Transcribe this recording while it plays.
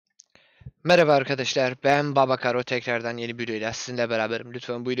Merhaba arkadaşlar, ben BaBaKaRo tekrardan yeni bir videoyla sizinle beraberim.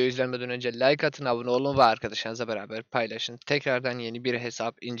 Lütfen bu videoyu izlemeden önce like atın, abone olun ve arkadaşlarınızla beraber paylaşın. Tekrardan yeni bir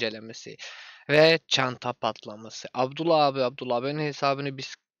hesap incelemesi ve çanta patlaması. Abdullah abinin hesabını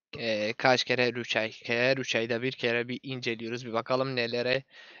biz kaç kere her 3 ayda bir kere bir inceliyoruz. Bir bakalım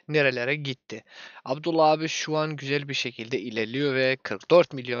nerelere gitti. Abdullah abi şu an güzel bir şekilde ilerliyor ve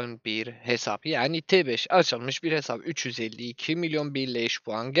 44 milyon bir hesap, yani T5 açılmış bir hesap, 352 milyon birleş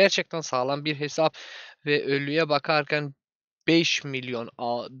puan, gerçekten sağlam bir hesap ve ölüye bakarken 5 milyon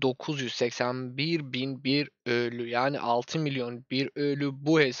 981 bin bir ölü, yani 6 milyon bir ölü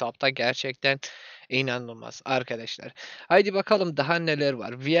bu hesapta, gerçekten inanılmaz arkadaşlar. Haydi bakalım daha neler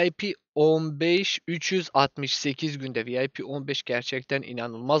var. VIP 15 368 günde, VIP 15 gerçekten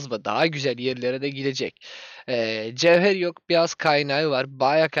inanılmaz ve daha güzel yerlere de gidecek. Cevher yok, biraz kaynağı var.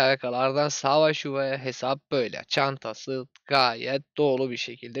 BaBaKaRo'lardan savaşı ve hesap böyle. Çantası gayet dolu bir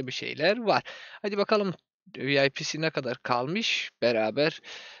şekilde bir şeyler var. Hadi bakalım VIP'si ne kadar kalmış beraber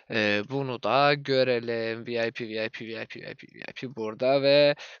bunu da görelim. VIP burada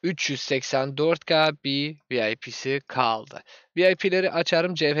ve 384K bir VIP'si kaldı. VIP'leri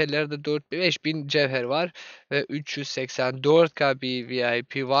açarım. Cevherlerde 4-5 bin cevher var ve 384K bir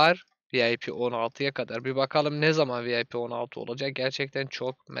VIP var. VIP 16'ya kadar. Bir bakalım ne zaman VIP 16 olacak. Gerçekten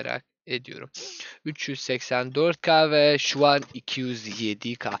çok merak ediyorum. 384K ve şu an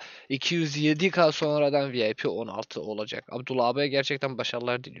 207K. 207K sonradan VIP 16 olacak. Abdullah abiye gerçekten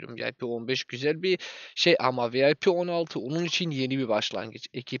başarılar diliyorum. VIP 15 güzel bir şey ama VIP 16 onun için yeni bir başlangıç.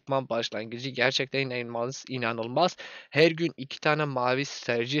 Ekipman başlangıcı gerçekten inanılmaz, inanılmaz. Her gün 2 tane mavi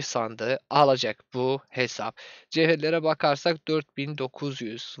tercih sandığı alacak bu hesap. Cevherlere bakarsak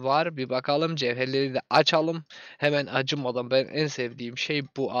 4900 var. Bir bakalım, cevherleri de açalım. Hemen acımadan, ben en sevdiğim şey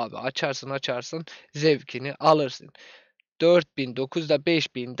bu abi. Açarsın zevkini alırsın. 4000, 9'da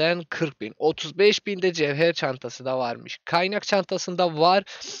 5000'den 40.000. 35.000'de cevher çantası da varmış. Kaynak çantasında var.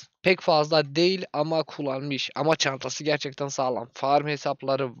 Pek fazla değil ama kullanmış. Ama çantası gerçekten sağlam. Farm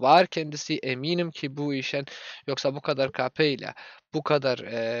hesapları var kendisi. Eminim ki bu işin, yoksa bu kadar KP ile, bu kadar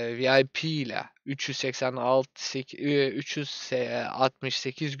VIP ile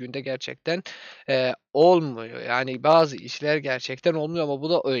 368 günde gerçekten olmuyor. Yani bazı işler gerçekten olmuyor ama bu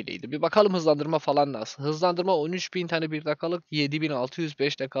da öyleydi. Bir bakalım hızlandırma falan nasıl. Hızlandırma 13.000 tane 1 dakikalık,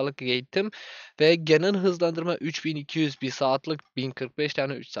 7.605 dakikalık eğitim ve genel hızlandırma 3200 bir saatlik, 1045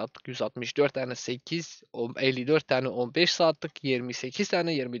 tane 3 saatlik, 164 tane 8, 54 tane 15 saatlik, 28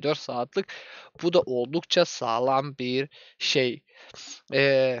 tane 24 saatlik. Bu da oldukça sağlam bir şey.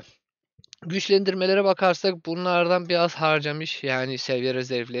 Ee, Güçlendirmelere bakarsak bunlardan biraz harcamış. Yani seviye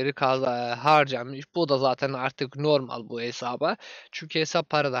rezervleri harcamış. Bu da zaten artık normal bu hesaba. Çünkü hesap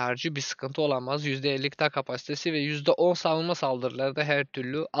para da harcıyor. Bir sıkıntı olamaz. %50 ta kapasitesi ve %10 savunma saldırıları da her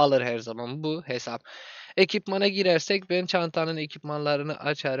türlü alır her zaman bu hesap. Ekipmana girersek ben çantanın ekipmanlarını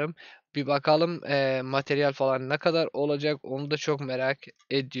açarım. Bir bakalım materyal falan ne kadar olacak, onu da çok merak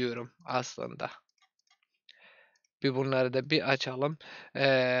ediyorum aslında. Bir bunları da bir açalım.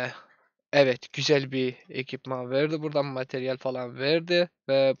 Eee Evet, güzel bir ekipman verdi. Buradan materyal falan verdi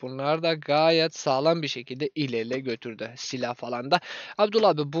ve bunlar da gayet sağlam bir şekilde ilerle götürdü. Silah falan da. Abdullah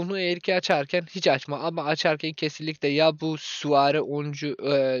abi, bunu eğer ki açarken hiç açma ama açarken kesinlikle ya bu süvari oncu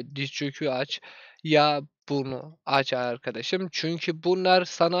diz çökü aç ya bunu aç arkadaşım. Çünkü bunlar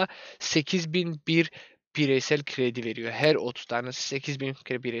sana 8000 bir bireysel kredi veriyor. Her 30 tane 8000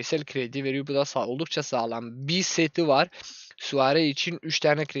 bireysel kredi veriyor. Bu da oldukça sağlam. Bir seti var. Suare için 3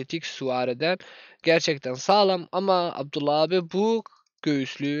 tane kritik Suare'den gerçekten sağlam ama Abdullah abi bu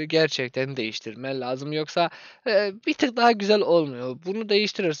göğüslüğü gerçekten değiştirmen lazım. Yoksa bir tık daha güzel olmuyor. Bunu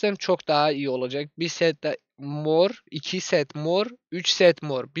değiştirirsen çok daha iyi olacak. Bir set de mor, 2 set mor, 3 set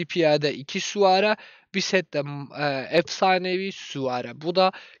mor. Bir piyade, 2 suare, bir set de efsanevi suare. Bu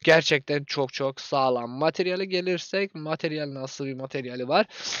da gerçekten çok çok sağlam. Materyale gelirsek, materyal nasıl bir materyali var?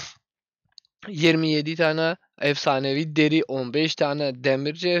 27 tane efsanevi deri, 15 tane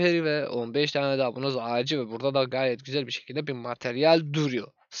demir cevheri ve 15 tane de abunuz ağacı ve burada da gayet güzel bir şekilde bir materyal duruyor.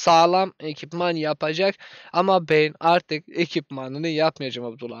 Sağlam ekipman yapacak ama ben artık ekipmanını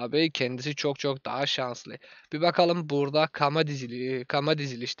yapmayacağım Abdullah abi. Kendisi çok çok daha şanslı. Bir bakalım burada kama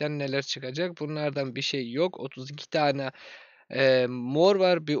dizilişten neler çıkacak. Bunlardan bir şey yok. 32 tane mor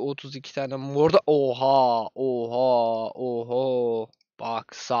var. Bir 32 tane morda. Oha! Oha! Oha!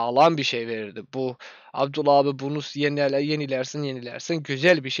 Bak, sağlam bir şey verirdi. Bu Abdullah abi, bunu yenilersin.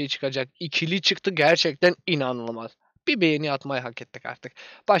 Güzel bir şey çıkacak. İkili çıktı, gerçekten inanılmaz. Bir beğeni atmayı hak ettik artık.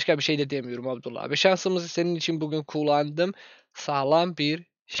 Başka bir şey de demiyorum Abdullah abi. Şansımızı senin için bugün kullandım. Sağlam bir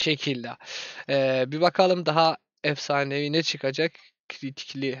şekilde. Bir bakalım daha efsanevi ne çıkacak.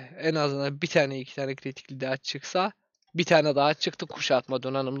 kritikli, en azından bir tane iki tane kritikli daha çıksa, bir tane daha çıktı. Kuşatma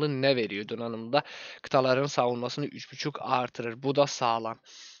donanımlı ne veriyor? Donanımda kıtaların savunmasını 3,5 artırır. Bu da sağlam.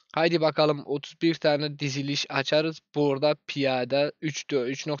 Haydi bakalım, 31 tane diziliş açarız. Burada piyade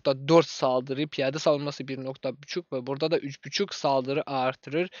 3.4 saldırı, piyade savunması 1.5 ve burada da 3.5 saldırı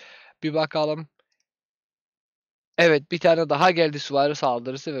artırır. Bir bakalım. Evet, bir tane daha geldi, süvari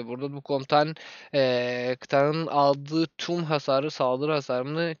saldırısı ve burada bu komutan kıtanın aldığı tüm hasarı, saldırı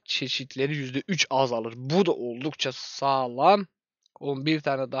hasarını çeşitleri %3 azalır. Bu da oldukça sağlam. 11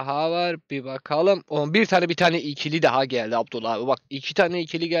 tane daha var. Bir bakalım. 11 tane, bir tane ikili daha geldi Abdullah abi. Bak, 2 tane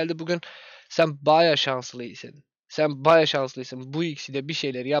ikili geldi bugün. Sen baya şanslıysın. Sen baya şanslısın. Bu ikisi de bir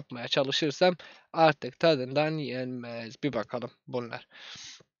şeyler yapmaya çalışırsam artık tadından yenmez. Bir bakalım bunlar.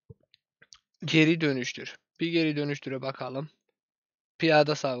 Geri dönüştür. Bir geri dönüştüre bakalım.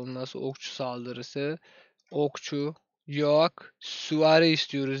 Piyade savunması, okçu saldırısı, okçu yok. Süvari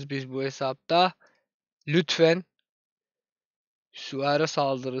istiyoruz biz bu hesapta. Lütfen. Süvari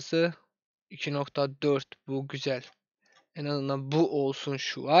saldırısı 2.4, bu güzel. En azından bu olsun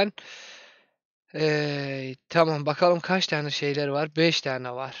şu an. Tamam, bakalım kaç tane şeyler var? 5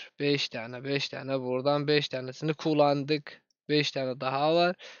 tane var. 5 tane, 5 tane buradan 5 tanesini kullandık. 5 tane daha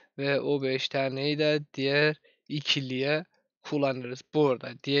var ve o 5 taneyi de diğer ikiliye kullanırız. Burada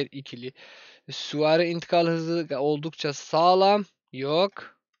diğer ikili. Süvari intikal hızı oldukça sağlam.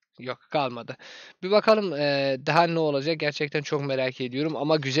 Yok. Yok, kalmadı. Bir bakalım daha ne olacak, gerçekten çok merak ediyorum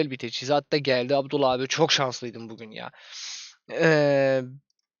ama güzel bir teçhizat da geldi. Abdullah abi, çok şanslıydım bugün ya. Eee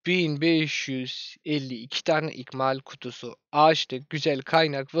 1552 tane ikmal kutusu açtık. Güzel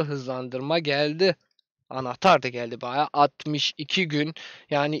kaynak ve hızlandırma geldi. Anahtar da geldi bayağı. 62 gün,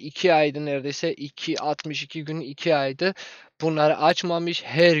 yani 2 aydı neredeyse. 62 gün, 2 aydı. Bunları açmamış,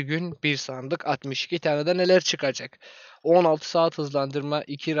 her gün bir sandık. 62 tane de neler çıkacak? 16 saat hızlandırma,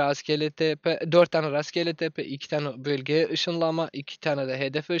 2 rastgele TP, 4 tane rastgele TP, 2 tane bölgeye ışınlama, 2 tane de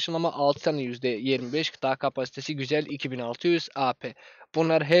hedefe ışınlama, 6 tane %25 gıda kapasitesi, güzel 2600 AP.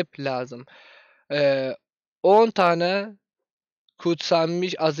 Bunlar hep lazım. Ee, 10 tane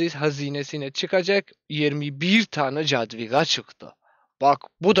kutsanmış aziz hazinesine çıkacak, 21 tane cadviga çıktı. Bak,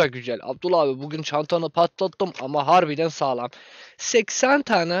 bu da güzel. Abdullah abi, bugün çantanı patlattım ama harbiden sağlam. 80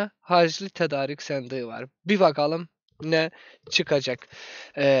 tane harclı tedarik sandığı var. Bir bakalım ne çıkacak.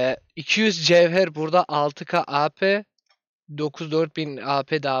 200 cevher burada, 6K AP, 94.000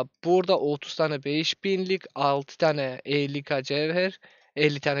 AP daha. Burada 30 tane 5000'lik, 6 tane 50K cevher,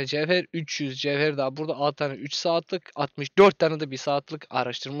 50 tane cevher, 300 cevher daha. Burada 6 tane 3 saatlik, 64 tane de 1 saatlik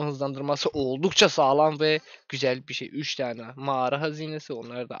araştırma hızlandırması, oldukça sağlam ve güzel bir şey. 3 tane mağara hazinesi,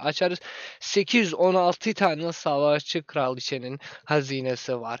 onları da açarız. 816 tane savaşçı kraliçenin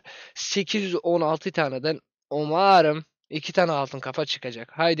hazinesi var. 816 taneden umarım 2 tane altın kafa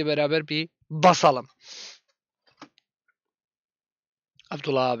çıkacak. Haydi beraber bir basalım.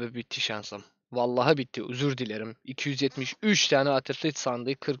 Abdullah abi, bitti şansım. Vallahi bitti. Özür dilerim. 273 tane atlet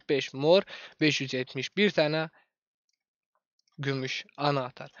sandığı, 45 mor, 571 tane gümüş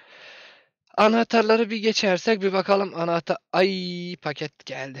anahtar. Anahtarları bir geçersek, bir bakalım anahtar. Ay, paket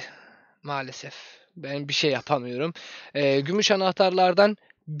geldi. Maalesef. Ben bir şey yapamıyorum. Gümüş anahtarlardan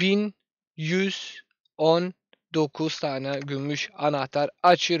 1119 tane gümüş anahtar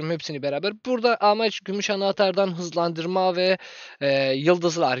açıyorum, hepsini beraber. Burada amaç gümüş anahtardan hızlandırma ve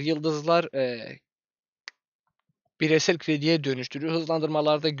yıldızlar. Yıldızlar bireysel krediye dönüştürüyor.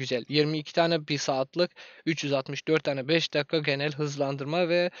 Hızlandırmalar da güzel. 22 tane 1 saatlik, 364 tane 5 dakika genel hızlandırma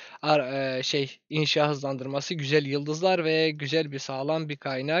ve inşa hızlandırması, güzel yıldızlar ve güzel bir sağlam bir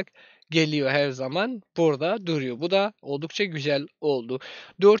kaynak geliyor her zaman. Burada duruyor. Bu da oldukça güzel oldu.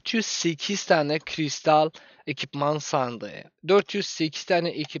 408 tane kristal ekipman sandığı. 408 tane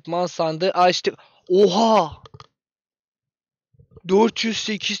ekipman sandığı açtık. Oha!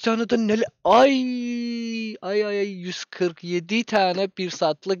 408 tane de neler? Ay, 147 tane 1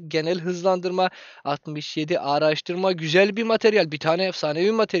 saatlik genel hızlandırma, 67 araştırma, güzel bir materyal, bir tane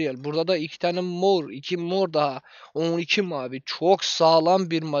efsanevi materyal. Burada da 2 tane mor, 2 mor daha, 12 mavi. Çok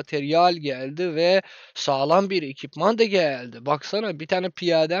sağlam bir materyal geldi ve sağlam bir ekipman da geldi. Baksana, bir tane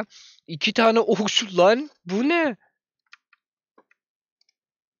piyade, 2 tane okçu lan. Bu ne?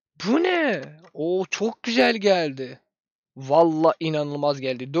 Bu ne? O çok güzel geldi. Valla inanılmaz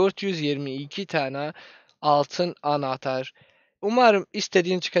geldi. 422 tane altın anahtar. Umarım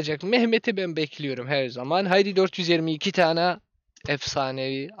istediğin çıkacak. Mehmet'i ben bekliyorum her zaman. Haydi, 422 tane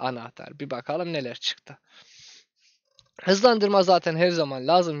efsanevi anahtar. Bir bakalım neler çıktı. Hızlandırma zaten her zaman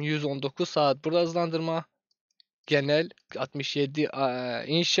lazım. 119 saat burada hızlandırma. genel, 67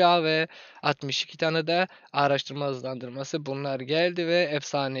 inşa ve 62 tane de araştırma hızlandırması. Bunlar geldi ve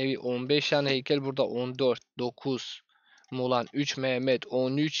efsanevi 15 tane heykel burada, 14, 9, Mulan 3, Mehmet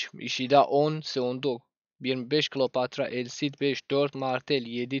 13, Ishida 10, Seondok 25, Kleopatra, El Cid 5, 4, Martel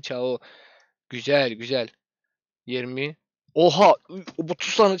 7, Chao. Güzel güzel. 20. Oha!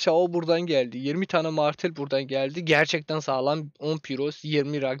 30 tane Chao buradan geldi. 20 tane Martel buradan geldi. Gerçekten sağlam. 10 Pyros,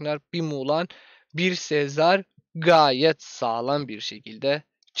 20 Ragnar, 1 Mulan, 1 Sezar, gayet sağlam bir şekilde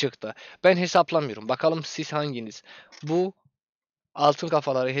çıktı. Ben hesaplamıyorum. Bakalım siz hanginiz bu altın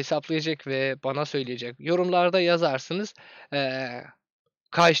kafaları hesaplayacak ve bana söyleyecek. Yorumlarda yazarsınız. Ee,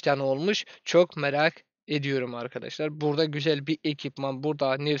 Kaç tane olmuş? Çok merak ediyorum arkadaşlar. Burada güzel bir ekipman.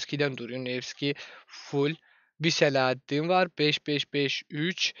 Burada Nevski'den duruyor. Nevski full. Bir Selahattin var.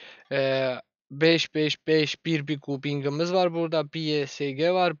 5-5-5-3. 5-5-5-1 bir Gubing'imiz var burada. Bir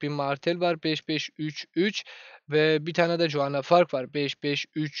YSG var. Bir Martel var. 5-5-3-3. Ve bir tane de Joanna Fark var.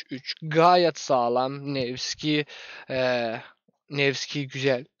 5-5-3-3. Gayet sağlam. Nevski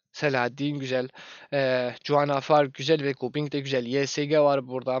güzel. Selahattin güzel. Joanna Fark güzel ve Gobing de güzel. YSG var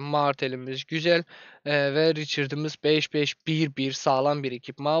burada. Martel'imiz güzel. Ve Richard'ımız 5-5-1-1 sağlam bir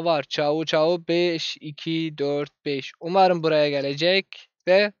ekipman var. Chao Chao 5-2-4-5. Umarım buraya gelecek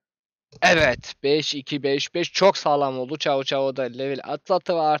ve evet, 5-2-5-5 çok sağlam oldu. Chao Chao da level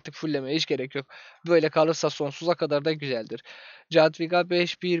atlattı ve artık fullemeye hiç gerek yok. Böyle kalırsa sonsuza kadar da güzeldir. Jadwiga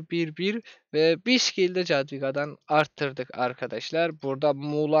 5-1-1-1 ve bir skill de Jadwiga'dan arttırdık arkadaşlar. Burada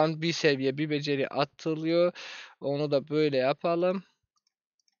Mulan bir seviye bir beceri atılıyor. Onu da böyle yapalım.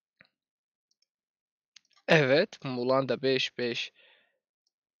 Evet, Mulan da 5-5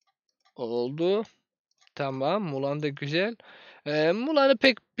 oldu. Tamam, Mulan da güzel. Mulan'ı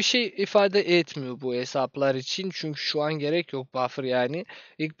pek bir şey ifade etmiyor bu hesaplar için. Çünkü şu an gerek yok buffer yani.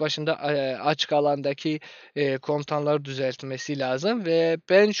 İlk başında açık alandaki komutanları düzeltmesi lazım. Ve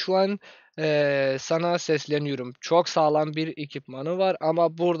ben şu an sana sesleniyorum. Çok sağlam bir ekipmanı var.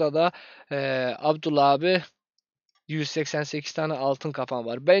 Ama burada da Abdullah abi 188 tane altın kafan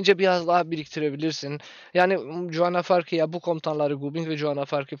var. Bence biraz daha biriktirebilirsin. Yani Joanna Fark'ı ya bu komutanları Gubing ve Joanna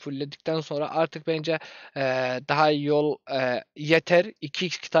Fark'ı fullledikten sonra artık bence daha iyi yol yeter. 2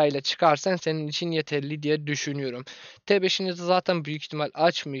 kıtayla çıkarsan senin için yeterli diye düşünüyorum. T5'ini zaten büyük ihtimal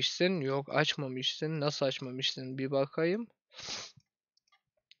açmışsın. Yok, açmamışsın. Nasıl açmamışsın? Bir bakayım.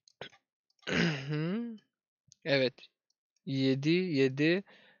 Evet. 7 7.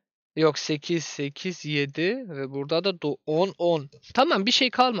 Yok, 8 8 7 ve burada da 10 10. Tamam, bir şey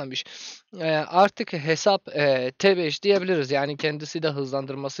kalmamış. Artık hesap T5 diyebiliriz. Yani kendisi de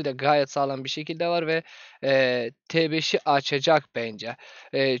hızlandırması da gayet sağlam bir şekilde var ve T5'i açacak bence.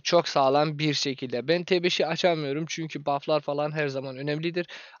 Çok sağlam bir şekilde. Ben T5'i açamıyorum çünkü bufflar falan her zaman önemlidir.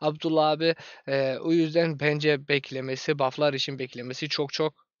 Abdullah abi o yüzden bence beklemesi, bufflar için beklemesi çok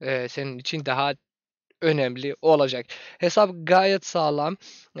çok senin için daha önemli olacak. Hesap gayet sağlam.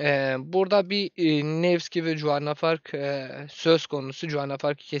 Burada bir Nevski ve Joanna Fark söz konusu. Joanna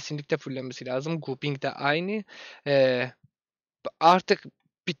Fark'ı kesinlikle fullemesi lazım. Guping de aynı. Ee, Artık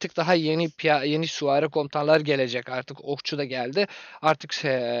bir tık daha yeni süvari komutanlar gelecek. Artık okçu da geldi. Artık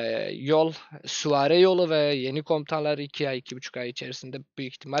süvari yolu ve yeni komutanlar 2 ay 2,5 ay içerisinde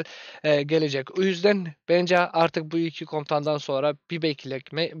büyük ihtimal gelecek. O yüzden bence artık bu iki komutandan sonra bir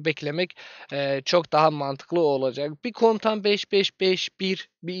beklemek çok daha mantıklı olacak. Bir komutan 5-5-5-1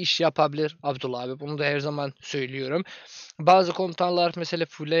 bir iş yapabilir Abdullah abi. Bunu da her zaman söylüyorum. Bazı komutanlar mesela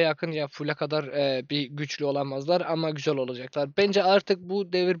full'e yakın ya full'e kadar bir güçlü olamazlar ama güzel olacaklar. Bence artık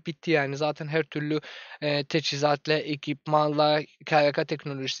bu devir bitti yani. Zaten her türlü teçhizatla, ekipmanla, KYK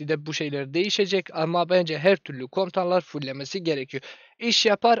teknolojisi de bu şeyler değişecek ama bence her türlü komutanlar fulllemesi gerekiyor. İş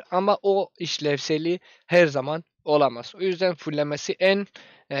yapar ama o işlevseli her zaman olamaz. O yüzden fulllemesi en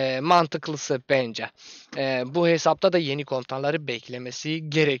mantıklısı bence. Bu hesapta da yeni komutanları beklemesi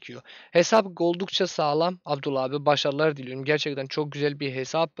gerekiyor. Hesap oldukça sağlam. Abdullah abi başarılar diliyorum. Gerçekten çok güzel bir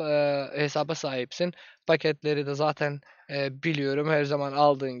hesaba sahipsin. Paketleri de zaten biliyorum. Her zaman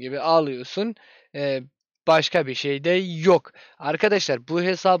aldığın gibi alıyorsun. E, Başka bir şey de yok. Arkadaşlar bu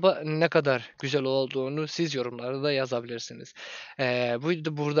hesabı ne kadar güzel olduğunu siz yorumlarda da yazabilirsiniz. Bu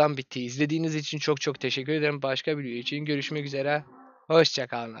video buradan bitti. İzlediğiniz için çok çok teşekkür ederim. Başka bir video için görüşmek üzere. Hoşça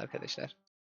kalın arkadaşlar.